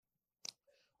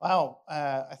Wow,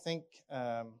 I think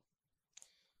I'm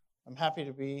happy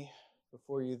to be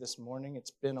before you this morning. It's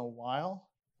been a while.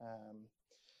 Um,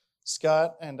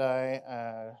 Scott and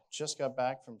I just got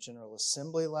back from General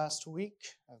Assembly last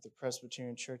week of the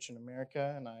Presbyterian Church in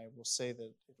America, and I will say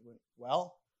that it went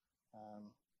well. Um,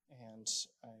 and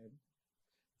I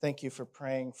thank you for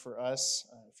praying for us,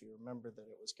 if you remember that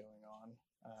it was going on,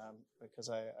 because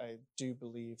I do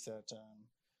believe that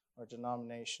our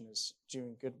denomination is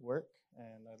doing good work,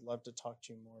 and I'd love to talk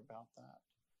to you more about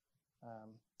that.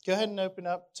 Go ahead and open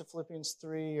up to Philippians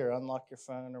 3 or unlock your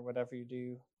phone or whatever you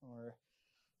do, or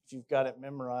if you've got it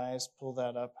memorized, pull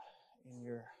that up in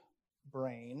your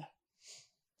brain.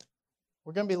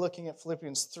 We're going to be looking at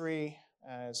Philippians 3,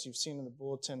 as you've seen in the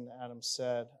bulletin, Adam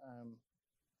said.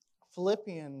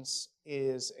 Philippians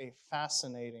is a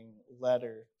fascinating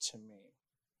letter to me.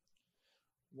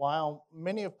 While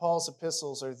many of Paul's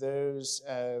epistles are those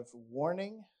of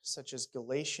warning, such as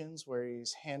Galatians, where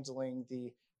he's handling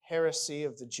the heresy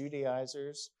of the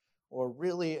Judaizers, or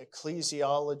really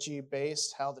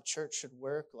ecclesiology-based, how the church should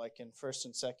work, like in 1st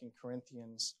and 2nd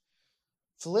Corinthians,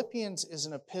 Philippians is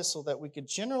an epistle that we could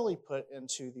generally put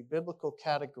into the biblical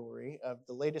category of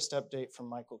the latest update from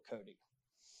Michael Cody.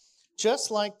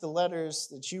 Just like the letters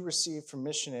that you receive from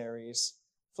missionaries,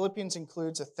 Philippians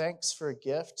includes a thanks for a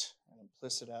gift, an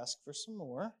implicit ask for some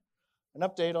more, an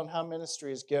update on how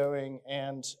ministry is going,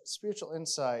 and spiritual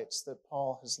insights that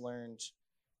Paul has learned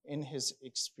in his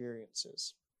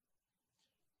experiences.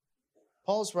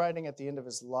 Paul's writing at the end of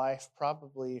his life,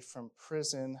 probably from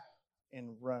prison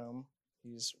in Rome.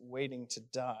 He's waiting to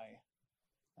die,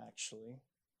 actually.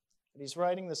 But he's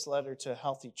writing this letter to a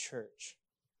healthy church.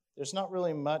 There's not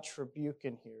really much rebuke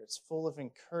in here. It's full of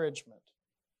encouragement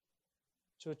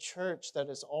to a church that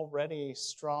is already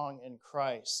strong in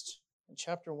Christ. In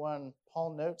chapter 1,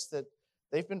 Paul notes that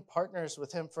they've been partners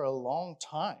with him for a long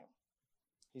time.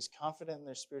 He's confident in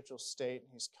their spiritual state,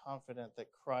 and he's confident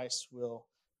that Christ will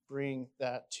bring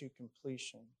that to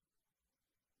completion.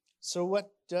 So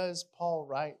what does Paul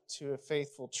write to a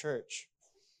faithful church?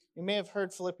 You may have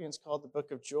heard Philippians called the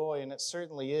book of joy, and it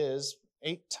certainly is.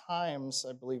 8 times,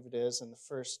 I believe it is, in the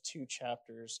first 2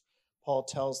 chapters, Paul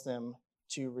tells them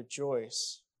to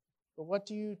rejoice. But what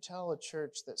do you tell a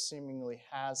church that seemingly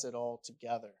has it all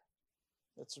together,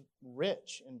 that's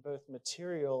rich in both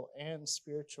material and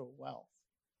spiritual wealth?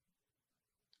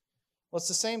 Well, it's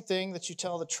the same thing that you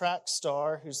tell the track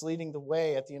star who's leading the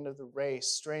way at the end of the race,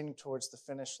 straining towards the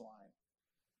finish line.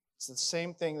 It's the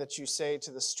same thing that you say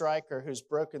to the striker who's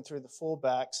broken through the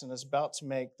fullbacks and is about to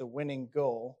make the winning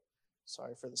goal.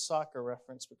 Sorry for the soccer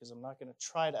reference, because I'm not going to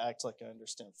try to act like I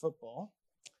understand football.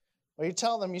 Well, you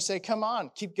tell them, you say, come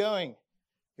on, keep going.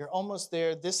 You're almost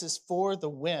there. This is for the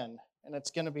win, and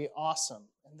it's going to be awesome.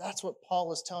 And that's what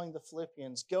Paul is telling the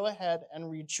Philippians. Go ahead and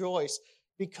rejoice,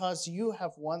 because you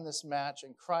have won this match,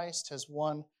 and Christ has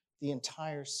won the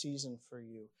entire season for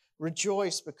you.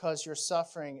 Rejoice because your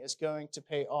suffering is going to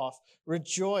pay off.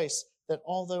 Rejoice that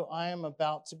although I am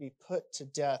about to be put to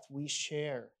death, we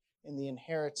share in the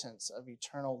inheritance of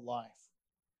eternal life.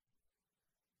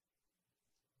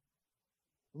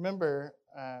 Remember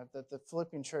that the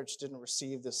Philippian church didn't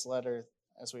receive this letter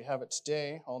as we have it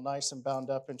today, all nice and bound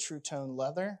up in true tone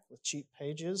leather with cheap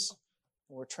pages,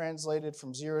 or translated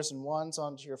from zeros and ones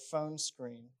onto your phone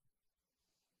screen.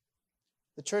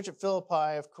 The church at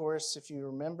Philippi, of course, if you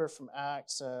remember from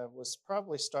Acts, was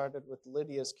probably started with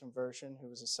Lydia's conversion, who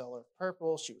was a seller of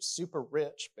purple. She was super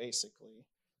rich, basically.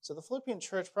 So the Philippian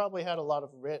church probably had a lot of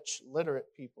rich,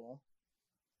 literate people,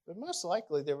 but most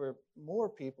likely there were more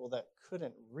people that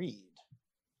couldn't read.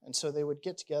 And so they would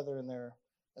get together in their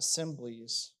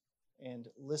assemblies and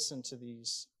listen to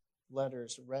these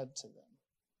letters read to them.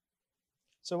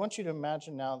 So I want you to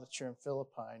imagine now that you're in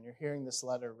Philippi and you're hearing this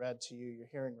letter read to you. You're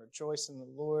hearing rejoice in the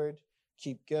Lord,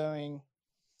 keep going.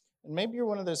 And maybe you're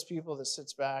one of those people that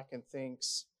sits back and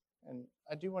thinks, and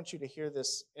I do want you to hear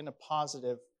this in a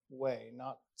positive way,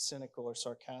 not cynical or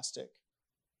sarcastic.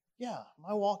 Yeah,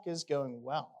 my walk is going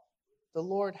well. The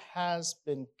Lord has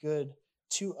been good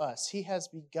to us. He has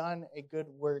begun a good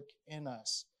work in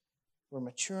us. We're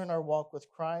mature in our walk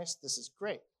with Christ. This is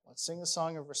great. Let's sing the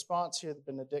song of response, hear the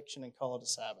benediction, and call it a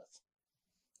Sabbath.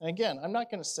 And again, I'm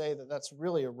not going to say that that's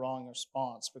really a wrong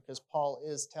response, because Paul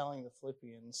is telling the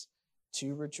Philippians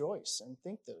to rejoice and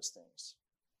think those things.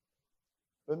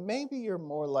 But maybe you're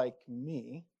more like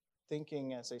me,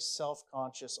 thinking as a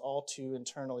self-conscious, all too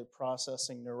internally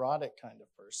processing, neurotic kind of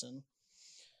person.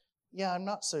 Yeah, I'm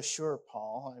not so sure,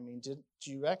 Paul. I mean, did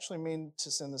you actually mean to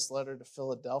send this letter to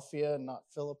Philadelphia and not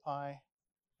Philippi?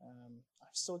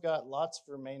 I've still got lots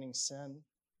of remaining sin.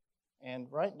 And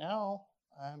right now,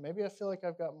 maybe I feel like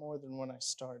I've got more than when I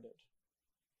started.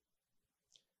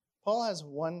 Paul has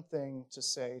one thing to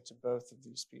say to both of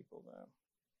these people, though.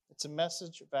 It's a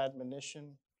message of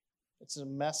admonition. It's a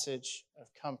message of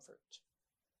comfort.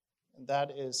 And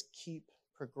that is keep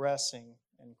progressing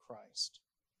in Christ.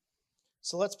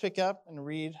 So let's pick up and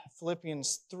read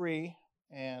Philippians 3.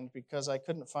 And because I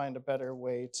couldn't find a better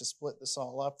way to split this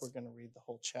all up, we're going to read the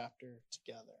whole chapter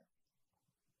together.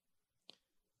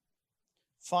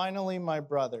 Finally, my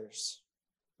brothers,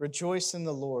 rejoice in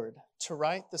the Lord. To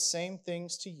write the same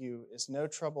things to you is no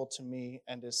trouble to me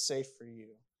and is safe for you.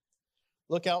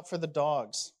 Look out for the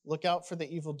dogs. Look out for the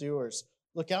evildoers.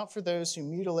 Look out for those who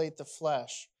mutilate the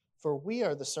flesh. For we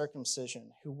are the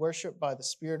circumcision, who worship by the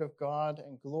Spirit of God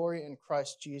and glory in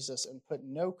Christ Jesus and put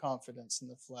no confidence in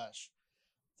the flesh.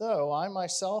 Though I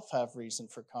myself have reason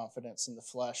for confidence in the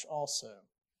flesh also.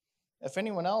 If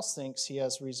anyone else thinks he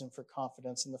has reason for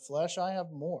confidence in the flesh, I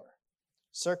have more.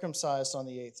 Circumcised on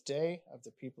the 8th day, of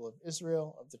the people of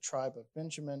Israel, of the tribe of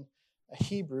Benjamin, a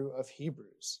Hebrew of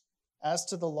Hebrews. As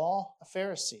to the law, a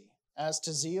Pharisee. As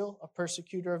to zeal, a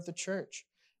persecutor of the church.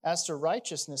 As to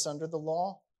righteousness under the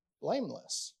law,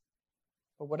 blameless.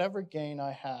 But whatever gain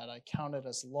I had, I counted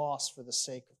as loss for the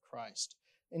sake of Christ.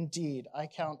 Indeed, I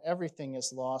count everything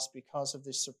as loss because of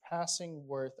the surpassing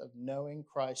worth of knowing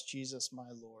Christ Jesus my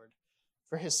Lord.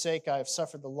 For his sake I have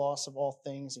suffered the loss of all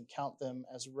things and count them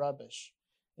as rubbish,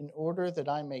 in order that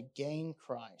I may gain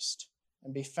Christ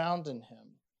and be found in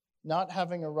him, not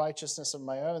having a righteousness of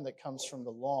my own that comes from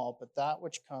the law, but that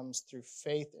which comes through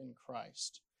faith in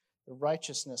Christ, the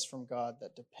righteousness from God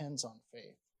that depends on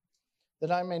faith,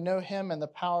 that I may know him and the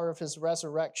power of his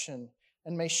resurrection,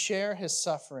 and may share his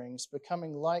sufferings,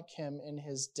 becoming like him in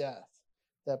his death,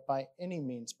 that by any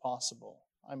means possible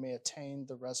I may attain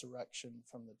the resurrection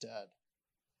from the dead.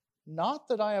 Not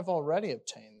that I have already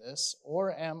obtained this,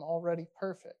 or am already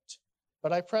perfect,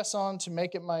 but I press on to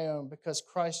make it my own, because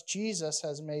Christ Jesus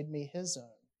has made me his own.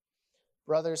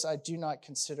 Brothers, I do not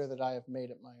consider that I have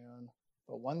made it my own,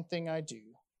 but one thing I do,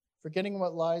 forgetting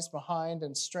what lies behind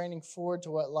and straining forward to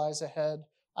what lies ahead,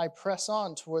 I press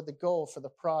on toward the goal for the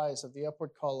prize of the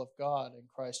upward call of God in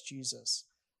Christ Jesus.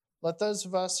 Let those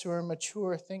of us who are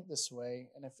mature think this way,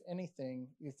 and if anything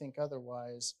you think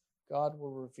otherwise, God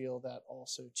will reveal that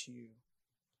also to you.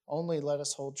 Only let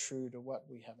us hold true to what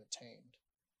we have attained.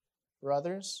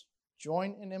 Brothers,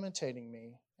 join in imitating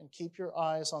me, and keep your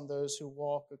eyes on those who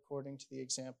walk according to the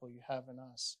example you have in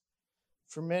us.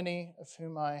 For many of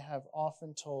whom I have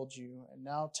often told you, and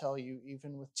now tell you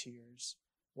even with tears,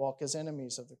 walk as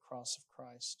enemies of the cross of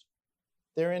Christ.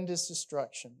 Their end is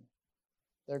destruction.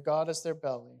 Their God is their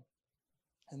belly,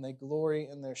 and they glory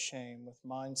in their shame with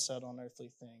minds set on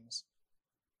earthly things.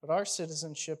 But our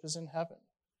citizenship is in heaven,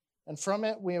 and from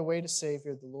it we await a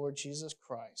Savior, the Lord Jesus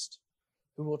Christ,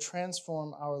 who will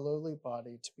transform our lowly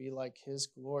body to be like his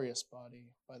glorious body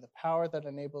by the power that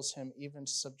enables him even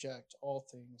to subject all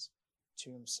things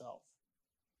to himself.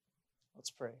 Let's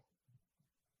pray.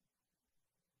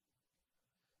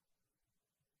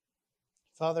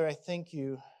 Father, I thank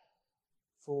you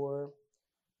for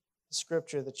the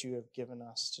scripture that you have given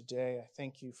us today. I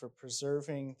thank you for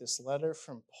preserving this letter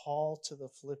from Paul to the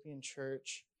Philippian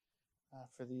church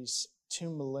for these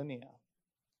 2 millennia.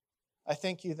 I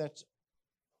thank you that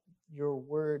your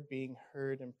word being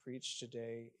heard and preached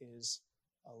today is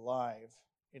alive.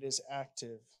 It is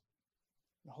active.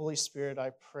 And Holy Spirit,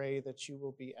 I pray that you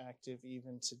will be active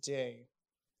even today,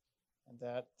 and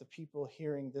that the people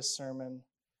hearing this sermon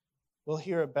will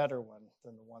hear a better one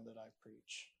than the one that I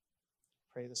preach.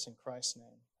 I pray this in Christ's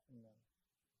name. Amen.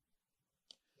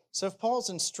 So if Paul's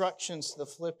instructions to the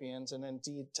Philippians, and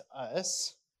indeed to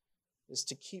us, is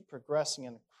to keep progressing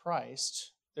in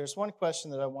Christ, there's one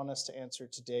question that I want us to answer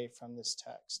today from this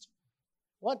text.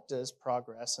 What does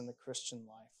progress in the Christian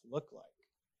life look like?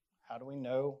 How do we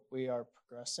know we are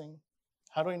progressing?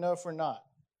 How do we know if we're not?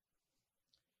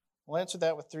 We'll answer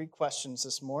that with 3 questions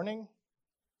this morning.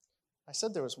 I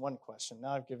said there was 1 question.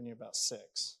 Now I've given you about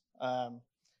 6.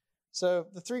 So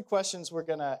the 3 questions we're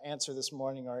going to answer this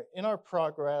morning are, in our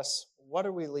progress, what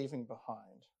are we leaving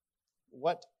behind?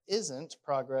 What isn't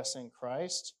progress in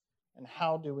Christ? And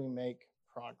how do we make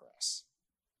progress?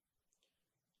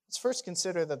 Let's first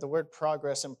consider that the word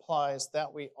progress implies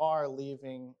that we are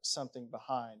leaving something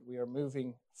behind. We are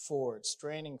moving forward,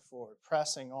 straining forward,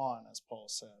 pressing on, as Paul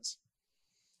says.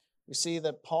 We see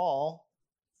that Paul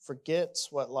forgets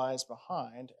what lies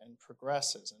behind and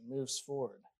progresses and moves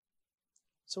forward.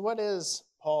 So what is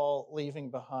Paul leaving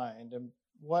behind, and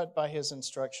what, by his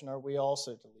instruction, are we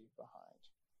also to leave behind?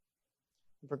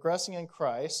 In progressing in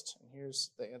Christ, and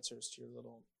here's the answers to your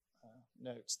little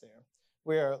notes there.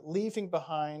 We are leaving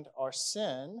behind our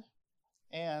sin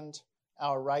and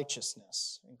our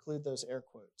righteousness. Include those air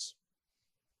quotes.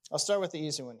 I'll start with the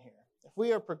easy one here. If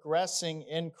we are progressing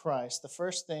in Christ, the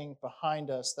first thing behind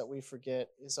us that we forget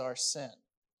is our sin.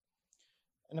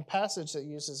 In a passage that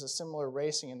uses a similar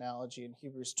racing analogy in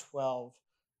Hebrews 12,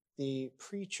 the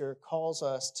preacher calls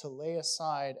us to lay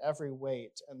aside every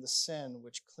weight and the sin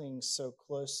which clings so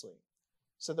closely,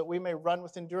 so that we may run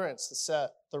with endurance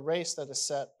the race that is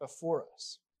set before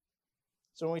us.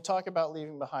 So when we talk about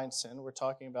leaving behind sin, we're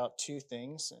talking about two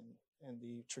things in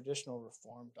the traditional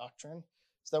Reformed doctrine.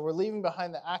 So that we're leaving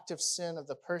behind the active sin of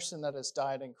the person that has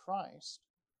died in Christ,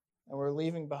 and we're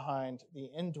leaving behind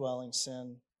the indwelling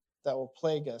sin that will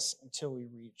plague us until we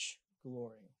reach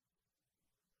glory.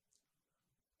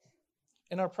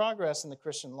 In our progress in the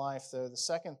Christian life, though, the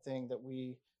second thing that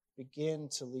we begin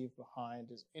to leave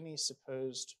behind is any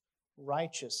supposed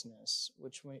righteousness,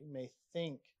 which we may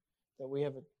think that we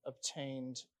have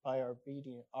obtained by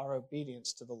our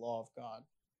obedience to the law of God.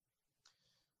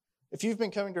 If you've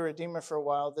been coming to Redeemer for a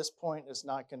while, this point is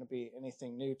not going to be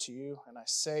anything new to you. And I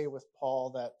say with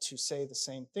Paul that to say the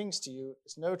same things to you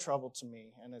is no trouble to me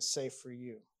and is safe for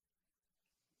you.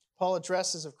 Paul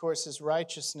addresses, of course, his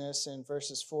righteousness in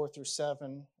verses 4 through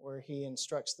 7, where he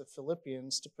instructs the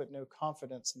Philippians to put no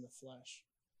confidence in the flesh.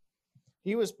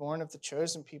 He was born of the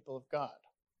chosen people of God,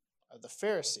 of the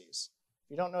Pharisees.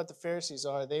 If you don't know what the Pharisees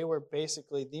are, they were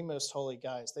basically the most holy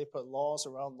guys. They put laws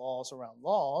around laws around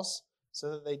laws, so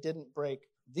that they didn't break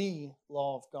the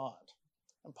law of God.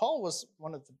 And Paul was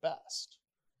one of the best.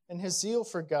 In his zeal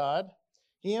for God,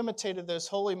 he imitated those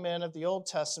holy men of the Old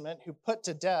Testament who put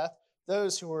to death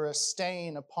those who were a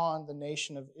stain upon the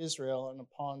nation of Israel and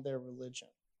upon their religion.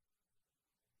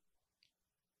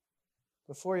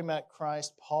 Before he met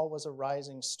Christ, Paul was a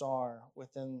rising star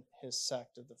within his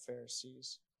sect of the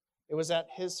Pharisees. It was at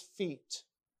his feet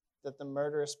that the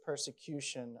murderous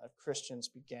persecution of Christians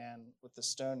began with the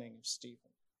stoning of Stephen.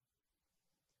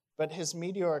 But his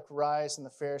meteoric rise in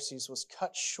the Pharisees was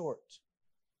cut short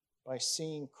by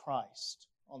seeing Christ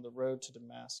on the road to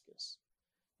Damascus,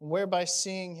 whereby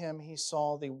seeing him he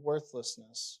saw the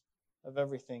worthlessness of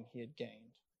everything he had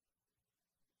gained.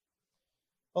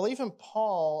 Well, even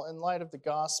Paul, in light of the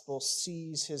gospel,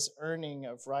 sees his earning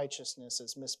of righteousness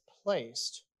as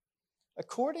misplaced.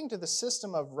 According to the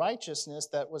system of righteousness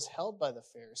that was held by the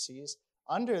Pharisees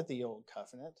under the Old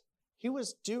Covenant, he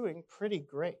was doing pretty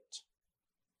great.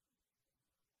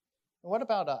 And what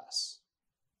about us?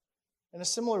 In a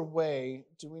similar way,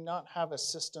 do we not have a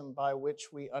system by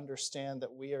which we understand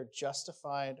that we are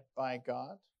justified by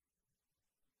God?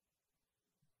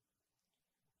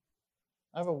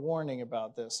 I have a warning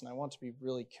about this, and I want to be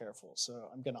really careful, so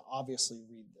I'm going to obviously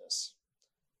read this.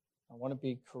 I want to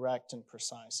be correct and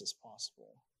precise as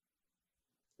possible.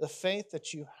 The faith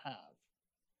that you have,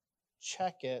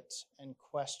 check it and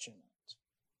question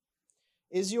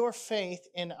it. Is your faith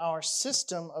in our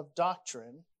system of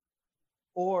doctrine,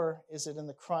 or is it in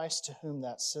the Christ to whom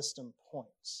that system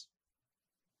points?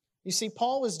 You see,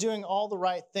 Paul was doing all the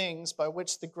right things by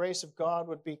which the grace of God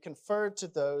would be conferred to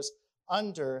those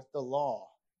under the law.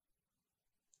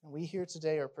 And we here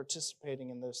today are participating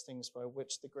in those things by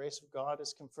which the grace of God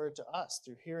is conferred to us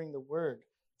through hearing the word,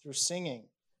 through singing,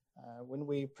 when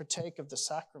we partake of the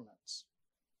sacraments.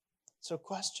 So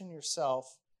question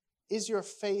yourself, is your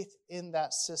faith in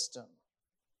that system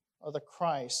or the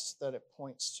Christ that it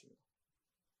points to?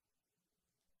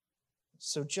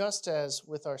 So just as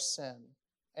with our sin,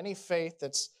 any faith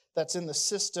that's in the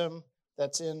system,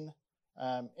 that's in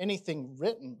anything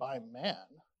written by man,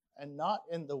 and not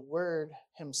in the Word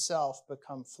himself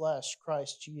become flesh,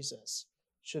 Christ Jesus,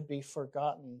 should be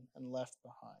forgotten and left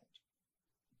behind.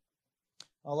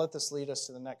 I'll let this lead us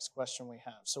to the next question we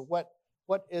have. So what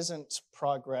isn't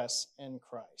progress in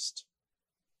Christ?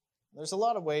 There's a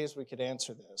lot of ways we could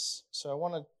answer this. So I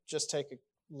want to just take a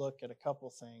look at a couple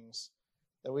things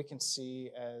that we can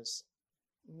see as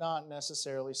not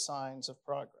necessarily signs of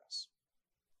progress.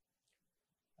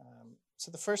 So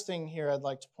the first thing here I'd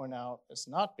like to point out as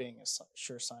not being a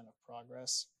sure sign of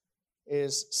progress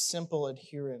is simple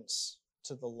adherence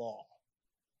to the law.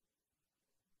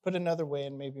 Put another way,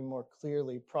 and maybe more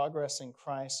clearly, progress in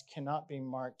Christ cannot be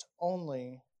marked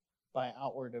only by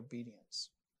outward obedience.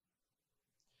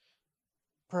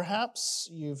 Perhaps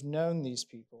you've known these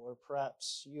people, or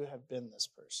perhaps you have been this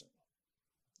person.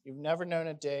 You've never known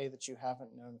a day that you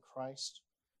haven't known Christ.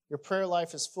 Your prayer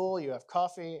life is full. You have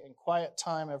coffee and quiet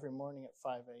time every morning at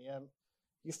 5 a.m.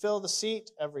 You fill the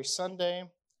seat every Sunday.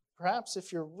 Perhaps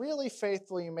if you're really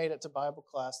faithful, you made it to Bible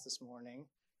class this morning,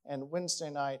 and Wednesday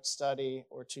night study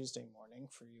or Tuesday morning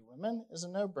for you women is a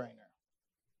no-brainer.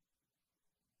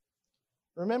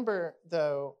 Remember,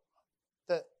 though,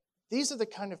 that these are the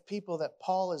kind of people that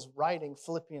Paul is writing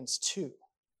Philippians to.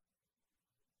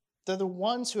 They're the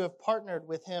ones who have partnered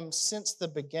with him since the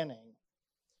beginning.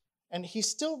 And he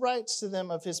still writes to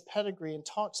them of his pedigree and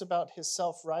talks about his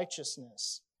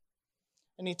self-righteousness.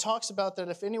 And he talks about that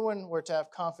if anyone were to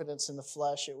have confidence in the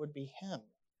flesh, it would be him.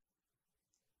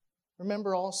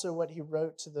 Remember also what he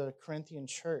wrote to the Corinthian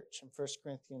church in 1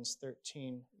 Corinthians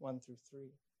 13, 1 through 3.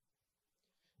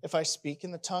 If I speak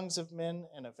in the tongues of men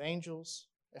and of angels,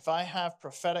 if I have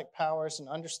prophetic powers and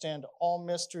understand all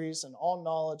mysteries and all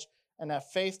knowledge and have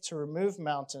faith to remove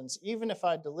mountains, even if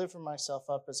I deliver myself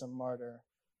up as a martyr,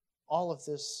 all of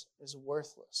this is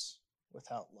worthless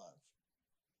without love.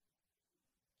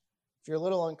 If you're a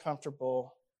little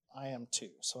uncomfortable, I am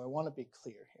too. So I want to be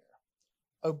clear here.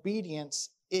 Obedience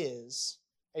is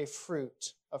a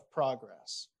fruit of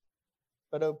progress.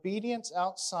 But obedience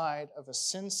outside of a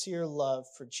sincere love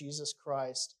for Jesus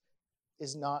Christ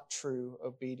is not true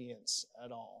obedience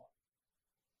at all.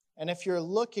 And if you're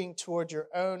looking toward your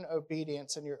own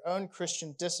obedience and your own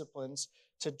Christian disciplines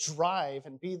to drive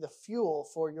and be the fuel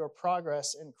for your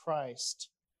progress in Christ,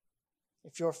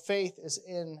 if your faith is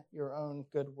in your own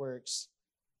good works,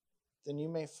 then you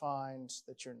may find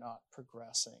that you're not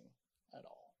progressing at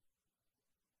all.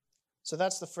 So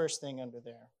that's the first thing under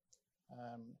there,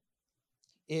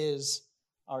 is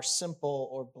our simple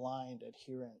or blind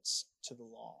adherence to the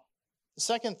law. The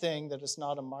second thing that is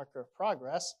not a marker of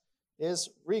progress is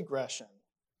regression.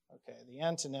 Okay, the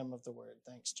antonym of the word.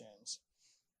 Thanks, James.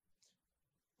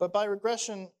 But by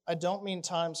regression, I don't mean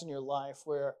times in your life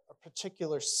where a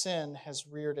particular sin has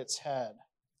reared its head.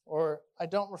 Or I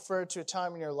don't refer to a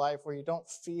time in your life where you don't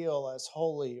feel as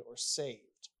holy or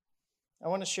saved. I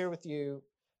want to share with you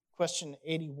question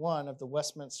 81 of the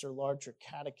Westminster Larger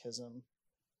Catechism,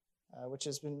 which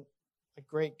has been a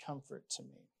great comfort to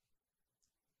me.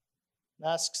 It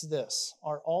asks this: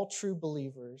 are all true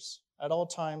believers at all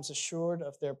times assured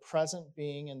of their present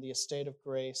being in the estate of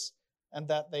grace and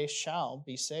that they shall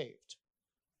be saved?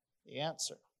 The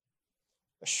answer: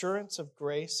 assurance of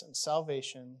grace and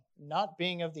salvation not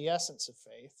being of the essence of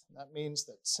faith. That means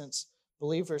that since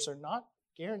believers are not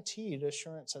guaranteed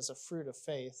assurance as a fruit of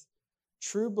faith,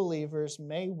 true believers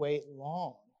may wait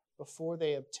long before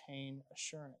they obtain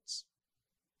assurance,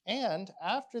 and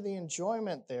after the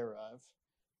enjoyment thereof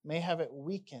may have it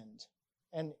weakened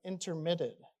and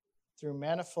intermitted through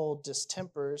manifold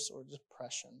distempers or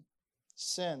depression,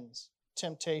 sins,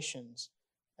 temptations,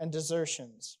 and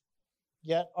desertions.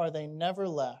 Yet are they never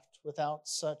left without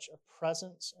such a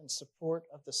presence and support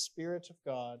of the Spirit of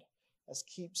God as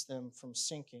keeps them from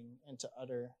sinking into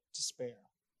utter despair.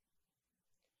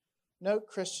 Note,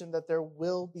 Christian, that there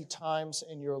will be times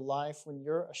in your life when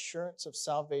your assurance of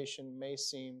salvation may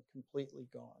seem completely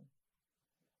gone.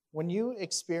 When you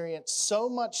experience so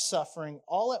much suffering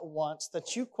all at once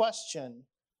that you question,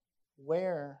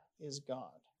 where is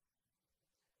God?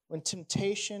 When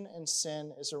temptation and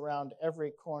sin is around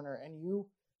every corner and you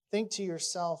think to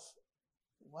yourself,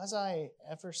 was I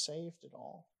ever saved at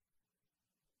all?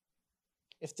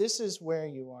 If this is where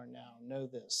you are now, know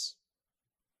this: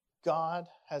 God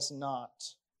has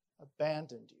not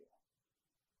abandoned you.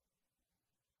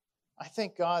 I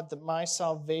thank God that my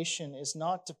salvation is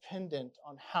not dependent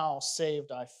on how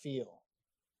saved I feel.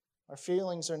 Our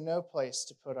feelings are no place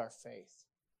to put our faith.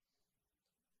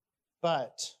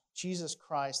 But Jesus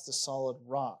Christ, the solid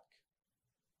rock,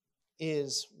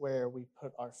 is where we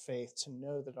put our faith to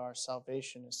know that our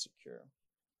salvation is secure.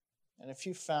 And if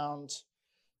you found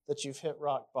that you've hit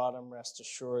rock bottom, rest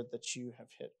assured that you have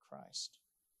hit Christ.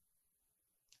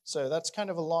 So that's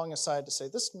kind of a long aside to say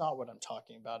this is not what I'm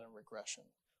talking about in regression.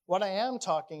 What I am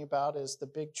talking about is the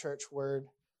big church word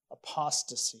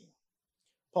apostasy.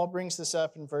 Paul brings this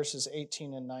up in verses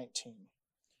 18 and 19.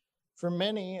 For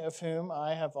many of whom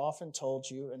I have often told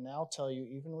you, and now tell you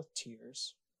even with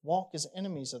tears, walk as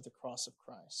enemies of the cross of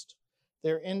Christ.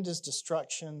 Their end is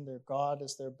destruction, their God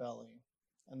is their belly,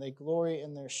 and they glory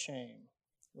in their shame,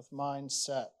 with minds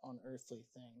set on earthly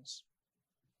things.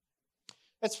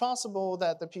 It's possible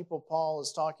that the people Paul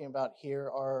is talking about here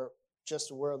are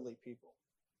just worldly people.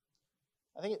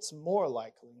 I think it's more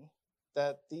likely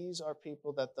that these are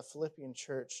people that the Philippian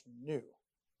church knew.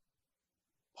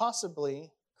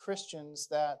 Possibly Christians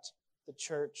that the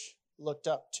church looked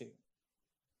up to.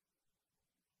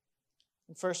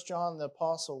 In 1 John, the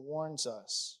apostle warns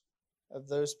us of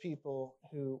those people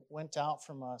who went out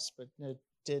from us but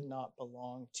did not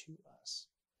belong to us.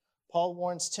 Paul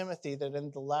warns Timothy that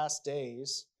in the last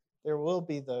days there will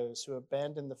be those who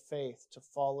abandon the faith to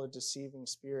follow deceiving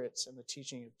spirits and the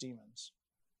teaching of demons.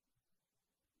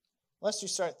 Unless you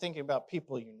start thinking about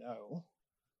people you know,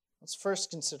 Let's first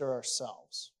consider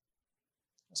ourselves.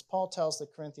 As Paul tells the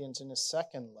Corinthians in his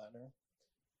second letter,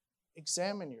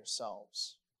 examine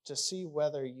yourselves to see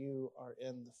whether you are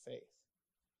in the faith.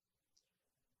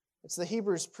 It's the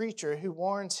Hebrews preacher who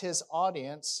warns his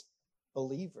audience,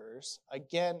 believers,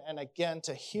 again and again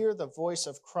to hear the voice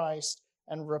of Christ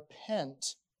and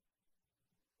repent,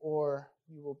 or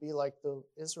you will be like the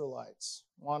Israelites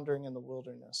wandering in the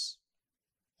wilderness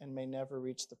and may never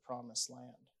reach the promised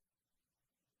land.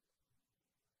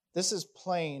 This is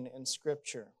plain in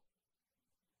Scripture.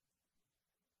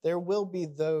 There will be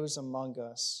those among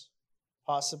us,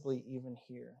 possibly even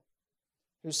here,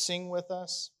 who sing with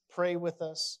us, pray with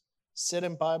us, sit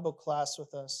in Bible class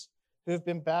with us, who have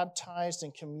been baptized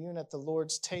and commune at the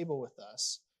Lord's table with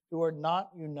us, who are not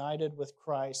united with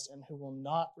Christ and who will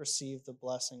not receive the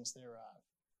blessings thereof.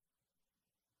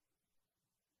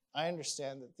 I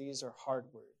understand that these are hard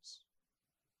words.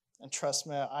 And trust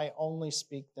me, I only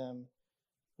speak them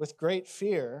with great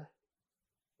fear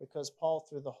because Paul,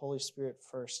 through the Holy Spirit,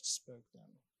 first spoke them.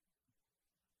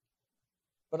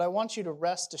 But I want you to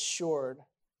rest assured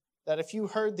that if you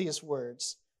heard these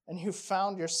words and you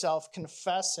found yourself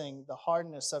confessing the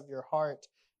hardness of your heart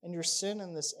and your sin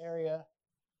in this area,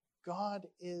 God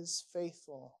is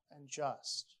faithful and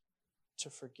just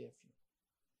to forgive you.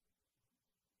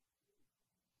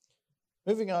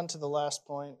 Moving on to the last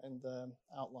point in the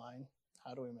outline,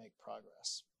 how do we make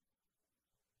progress?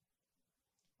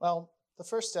 Well, the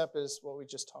first step is what we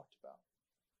just talked about,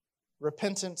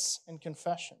 repentance and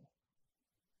confession.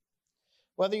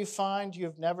 Whether you find you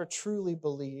have never truly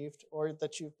believed or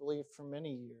that you've believed for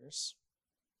many years,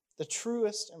 the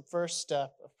truest and first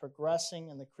step of progressing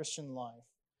in the Christian life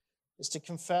is to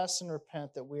confess and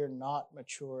repent that we are not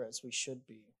mature as we should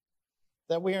be,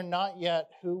 that we are not yet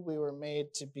who we were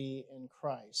made to be in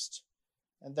Christ,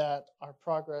 and that our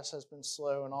progress has been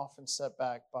slow and often set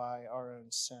back by our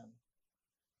own sin.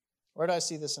 Where do I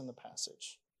see this in the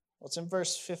passage? Well, it's in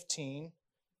verse 15,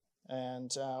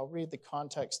 and I'll read the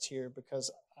context here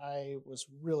because I was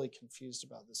really confused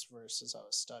about this verse as I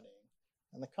was studying,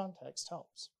 and the context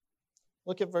helps.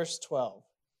 Look at verse 12.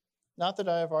 Not that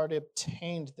I have already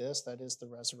obtained this, that is the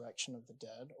resurrection of the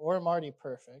dead, or am already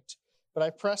perfect, but I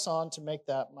press on to make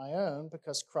that my own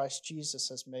because Christ Jesus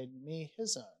has made me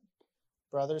his own.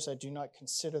 Brothers, I do not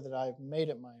consider that I have made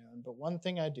it my own, but one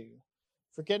thing I do,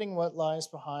 forgetting what lies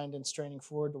behind and straining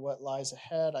forward to what lies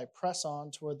ahead, I press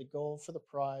on toward the goal for the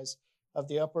prize of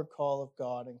the upward call of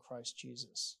God in Christ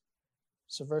Jesus.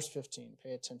 So verse 15,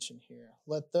 pay attention here.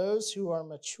 Let those who are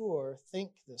mature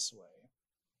think this way.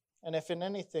 And if in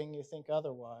anything you think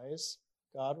otherwise,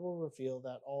 God will reveal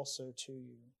that also to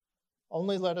you.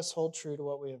 Only let us hold true to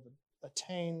what we have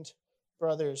attained.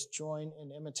 Brothers, join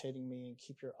in imitating me and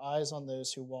keep your eyes on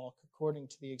those who walk according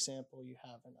to the example you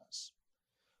have in us.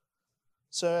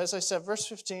 So as I said, verse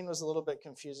 15 was a little bit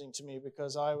confusing to me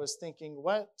because I was thinking,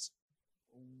 what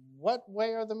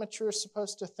way are the mature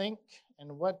supposed to think?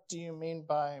 And what do you mean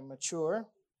by mature?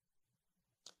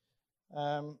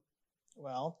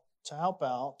 Well, to help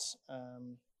out,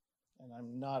 and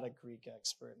I'm not a Greek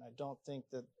expert, and I don't think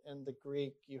that in the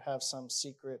Greek you have some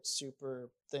secret super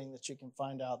thing that you can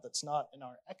find out that's not in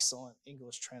our excellent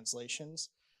English translations.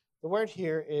 The word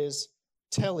here is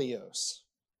teleos.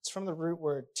 It's from the root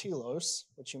word telos,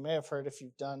 which you may have heard if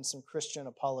you've done some Christian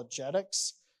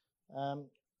apologetics.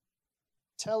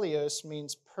 Teleos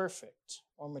means perfect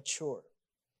or mature.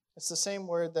 It's the same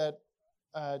word that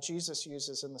Jesus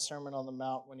uses in the Sermon on the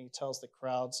Mount when he tells the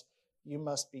crowds, you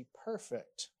must be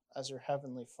perfect as your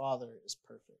heavenly Father is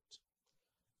perfect.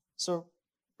 So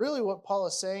really what Paul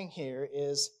is saying here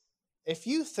is, if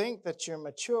you think that you're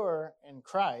mature in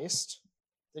Christ,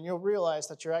 then you'll realize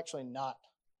that you're actually not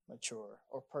mature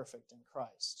or perfect in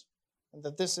Christ, and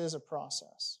that this is a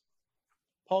process.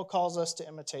 Paul calls us to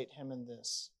imitate him in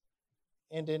this.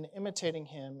 And in imitating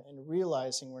him and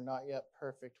realizing we're not yet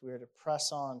perfect, we are to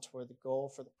press on toward the goal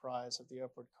for the prize of the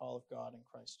upward call of God in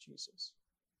Christ Jesus.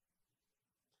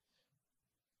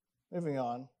 Moving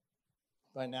on,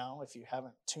 by now, if you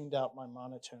haven't tuned out my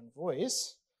monotone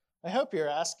voice, I hope you're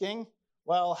asking,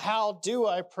 well, how do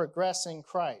I progress in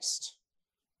Christ?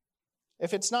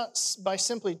 If it's not by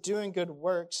simply doing good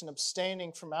works and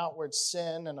abstaining from outward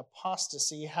sin and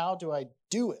apostasy, how do I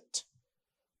do it?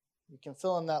 You can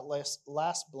fill in that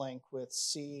last blank with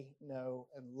see, know,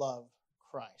 and love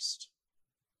Christ.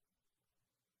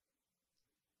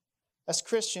 As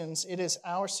Christians, it is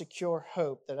our secure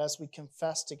hope that as we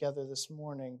confess together this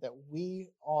morning that we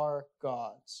are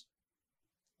God's.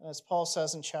 And as Paul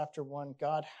says in chapter 1,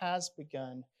 God has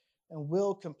begun and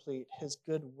will complete his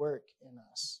good work in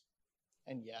us.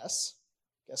 And yes,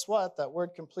 Guess what? That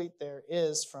word complete there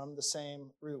is from the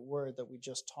same root word that we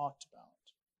just talked about.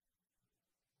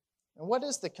 And what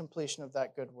is the completion of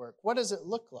that good work? What does it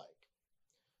look like?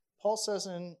 Paul says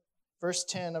in verse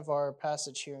 10 of our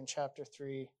passage here in chapter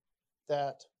 3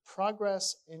 that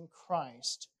progress in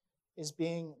Christ is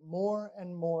being more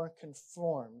and more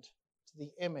conformed to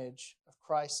the image of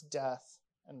Christ's death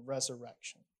and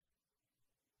resurrection.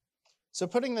 So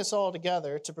putting this all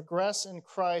together, to progress in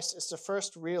Christ is to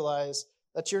first realize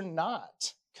that you're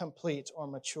not complete or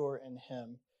mature in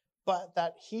him, but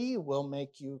that he will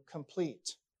make you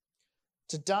complete.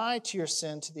 To die to your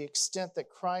sin to the extent that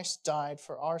Christ died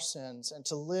for our sins, and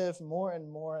to live more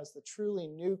and more as the truly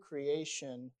new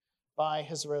creation by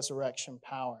his resurrection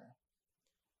power.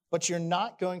 But you're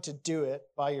not going to do it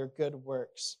by your good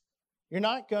works. You're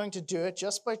not going to do it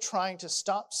just by trying to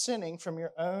stop sinning from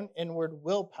your own inward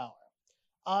willpower.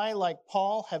 I, like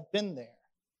Paul, have been there.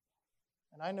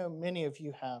 And I know many of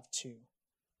you have too.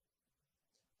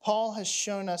 Paul has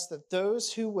shown us that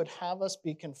those who would have us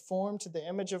be conformed to the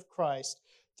image of Christ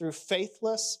through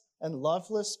faithless and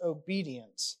loveless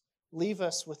obedience leave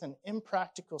us with an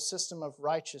impractical system of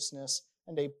righteousness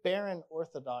and a barren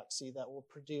orthodoxy that will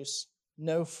produce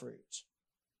no fruit.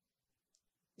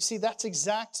 You see, that's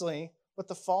exactly what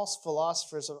the false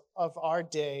philosophers of our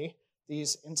day,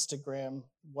 these Instagram,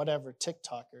 whatever,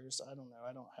 TikTokers, I don't know,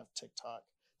 I don't have TikTok.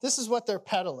 This is what they're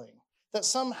peddling, that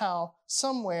somehow,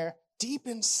 somewhere, deep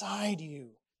inside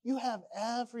you, you have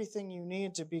everything you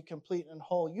need to be complete and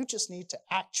whole. You just need to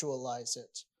actualize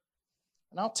it.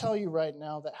 And I'll tell you right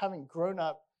now that having grown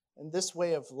up in this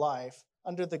way of life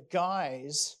under the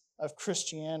guise of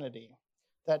Christianity,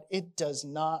 that it does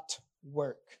not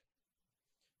work.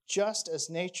 Just as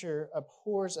nature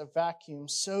abhors a vacuum,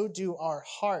 so do our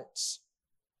hearts.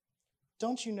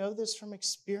 Don't you know this from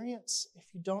experience if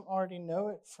you don't already know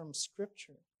it from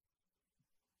Scripture?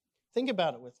 Think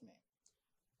about it with me.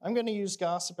 I'm going to use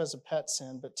gossip as a pet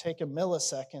sin, but take a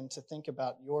millisecond to think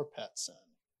about your pet sin.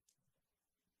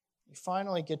 You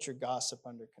finally get your gossip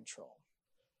under control.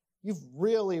 You've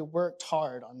really worked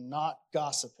hard on not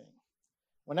gossiping.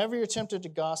 Whenever you're tempted to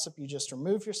gossip, you just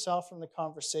remove yourself from the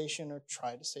conversation or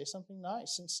try to say something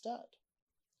nice instead.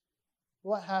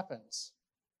 What happens?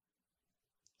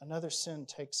 Another sin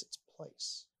takes its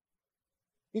place.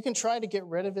 You can try to get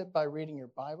rid of it by reading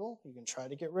your Bible. You can try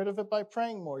to get rid of it by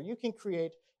praying more. You can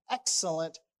create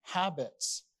excellent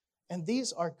habits. And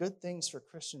these are good things for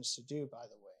Christians to do, by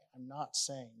the way. I'm not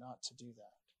saying not to do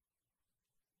that.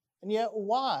 And yet,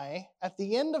 why, at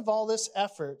the end of all this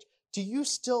effort, do you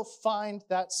still find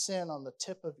that sin on the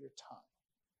tip of your tongue?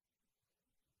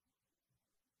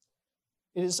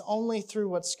 It is only through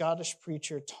what Scottish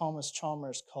preacher Thomas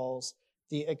Chalmers calls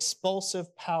the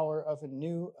expulsive power of a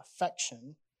new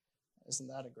affection, isn't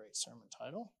that a great sermon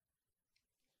title,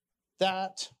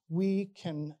 that we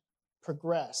can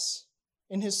progress.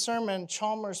 In his sermon,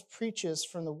 Chalmers preaches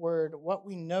from the word what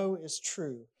we know is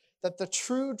true, that the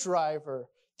true driver,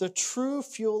 the true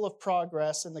fuel of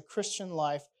progress in the Christian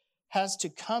life has to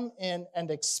come in and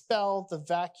expel the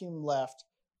vacuum left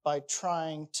by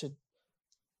trying to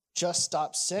just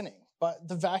stop sinning. But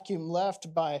the vacuum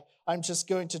left by, I'm just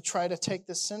going to try to take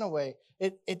the sin away.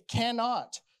 It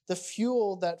cannot. The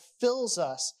fuel that fills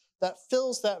us, that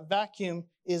fills that vacuum,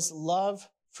 is love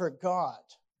for God.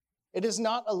 It is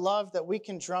not a love that we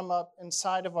can drum up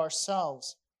inside of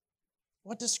ourselves.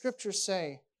 What does Scripture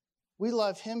say? We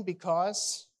love him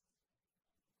because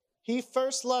he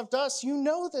first loved us. You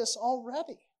know this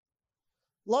already.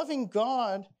 Loving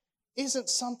God isn't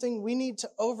something we need to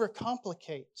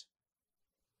overcomplicate.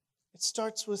 It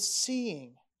starts with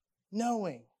seeing,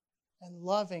 knowing, and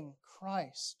loving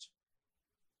Christ.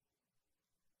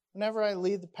 Whenever I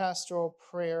lead the pastoral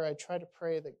prayer, I try to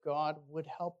pray that God would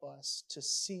help us to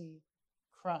see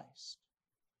Christ.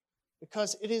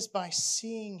 Because it is by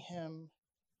seeing him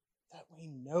that we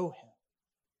know him.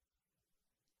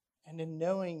 And in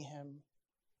knowing him,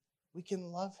 we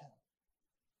can love him.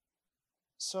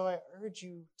 So I urge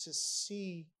you to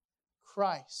see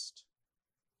Christ.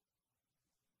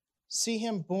 See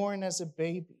him born as a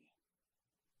baby.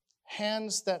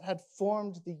 Hands that had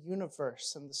formed the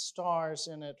universe and the stars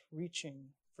in it reaching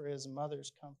for his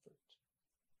mother's comfort.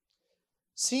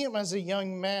 See him as a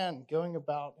young man going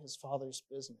about his father's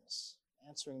business,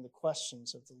 answering the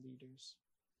questions of the leaders.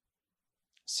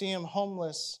 See him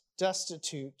homeless,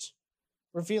 destitute,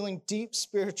 revealing deep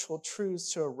spiritual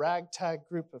truths to a ragtag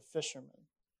group of fishermen.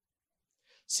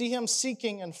 See him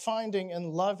seeking and finding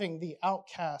and loving the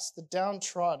outcast, the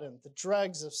downtrodden, the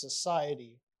dregs of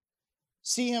society.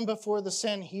 See him before the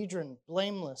Sanhedrin,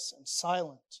 blameless and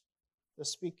silent, though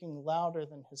speaking louder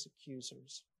than his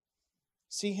accusers.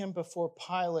 See him before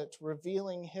Pilate,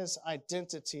 revealing his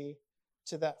identity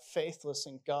to that faithless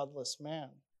and godless man.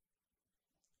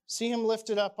 See him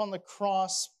lifted up on the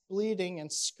cross, bleeding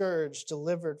and scourged,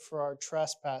 delivered for our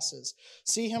trespasses.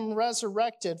 See him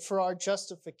resurrected for our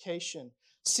justification.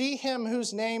 See him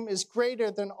whose name is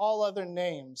greater than all other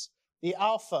names, the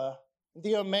Alpha,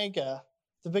 the Omega,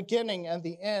 the beginning and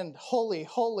the end, holy,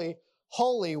 holy,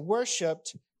 holy,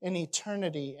 worshiped in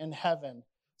eternity in heaven.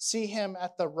 See him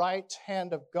at the right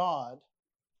hand of God,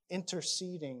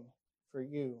 interceding for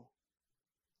you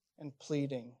and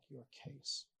pleading your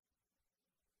case.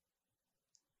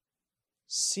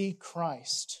 See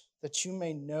Christ, that you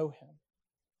may know him,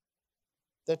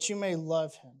 that you may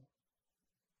love him.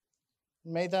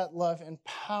 May that love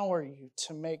empower you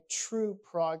to make true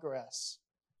progress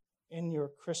in your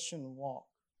Christian walk,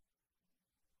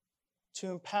 to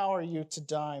empower you to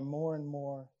die more and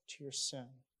more to your sin,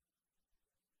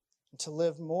 and to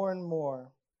live more and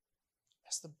more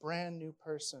as the brand new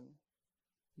person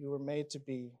you were made to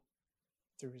be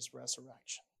through his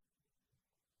resurrection.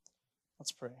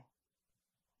 Let's pray.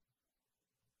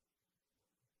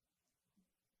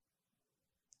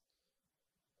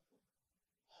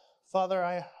 Father,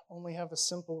 I only have a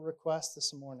simple request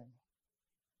this morning,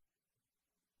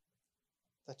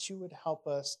 that you would help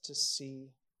us to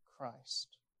see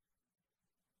Christ,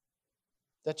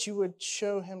 that you would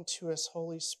show him to us,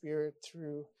 Holy Spirit,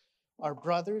 through our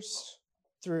brothers,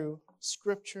 through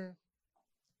Scripture,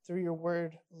 through your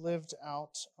word lived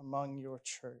out among your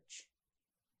church.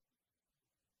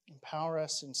 Empower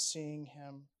us in seeing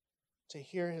him, to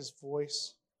hear his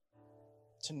voice,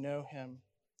 to know him,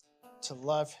 to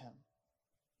love him,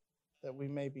 that we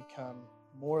may become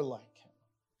more like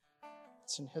him.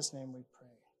 It's in his name we pray.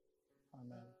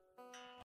 Amen.